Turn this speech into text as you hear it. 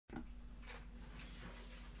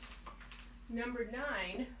Number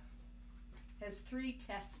 9 has 3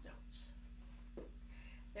 test notes.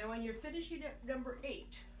 Now when you're finishing at number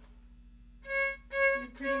 8,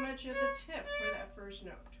 you're pretty much at the tip for that first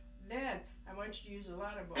note. Then I want you to use a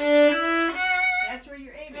lot of bow. That's where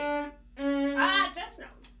you're aiming. Test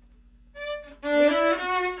note.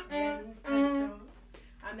 And test note.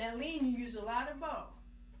 On that lean, you use a lot of bow.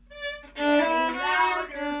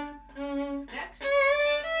 Louder. Next.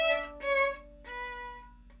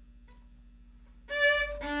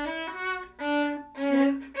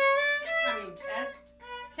 Test.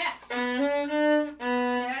 Test. Two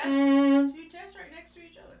tests right next to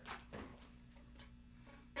each other.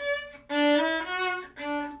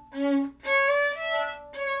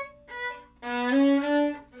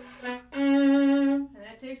 And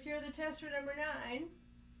that takes care of the test for number 9.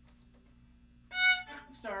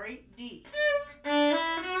 Sorry, D. Test.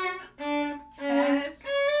 Test.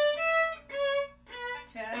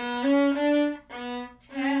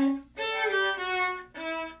 Test.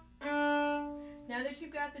 Now that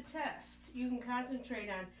you've got the tests, you can concentrate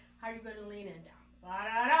on how you're going to lean in down.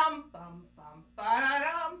 Ba-da-dum, bum, bum,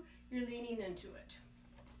 ba-da-dum. You're leaning into it.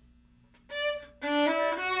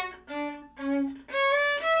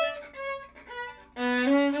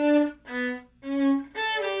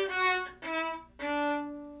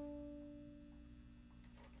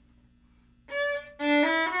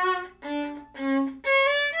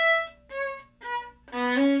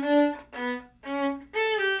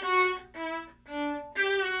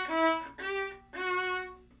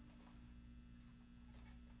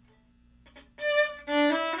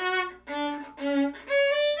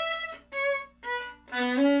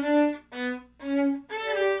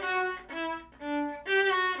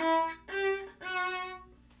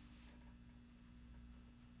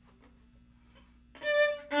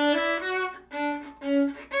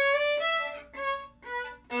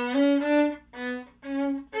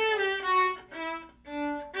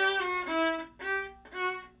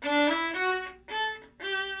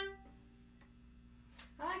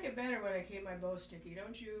 Better when I keep my bow sticky,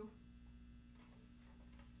 don't you?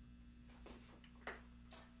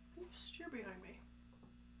 Oops, you're behind me.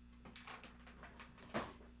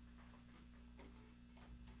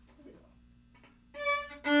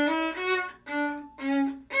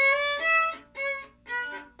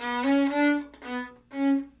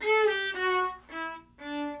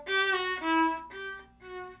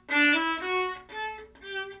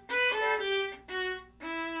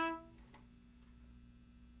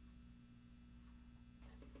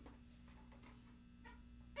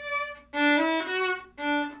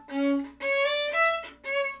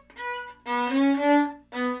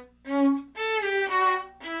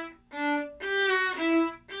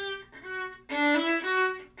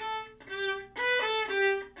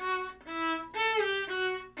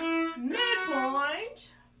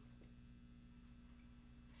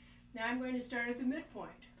 Now I'm going to start at the midpoint.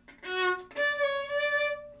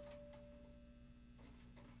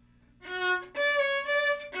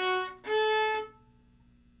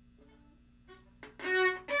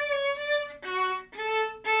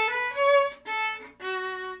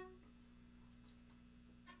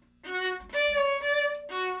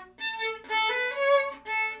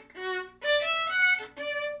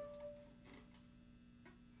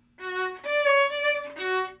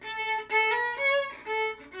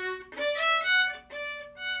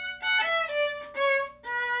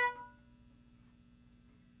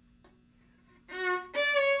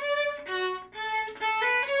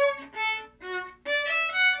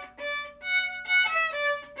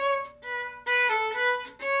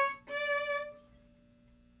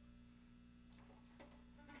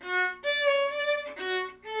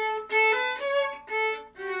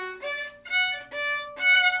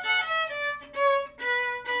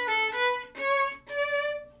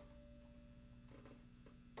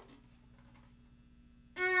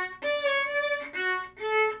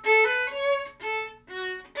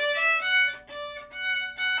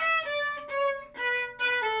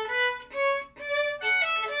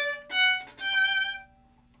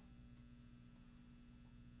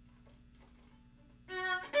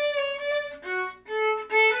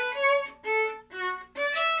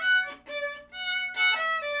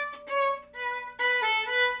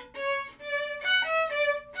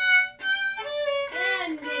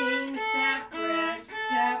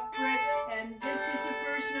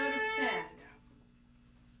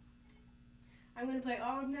 I'm going to play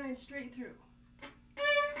all of 9 straight through.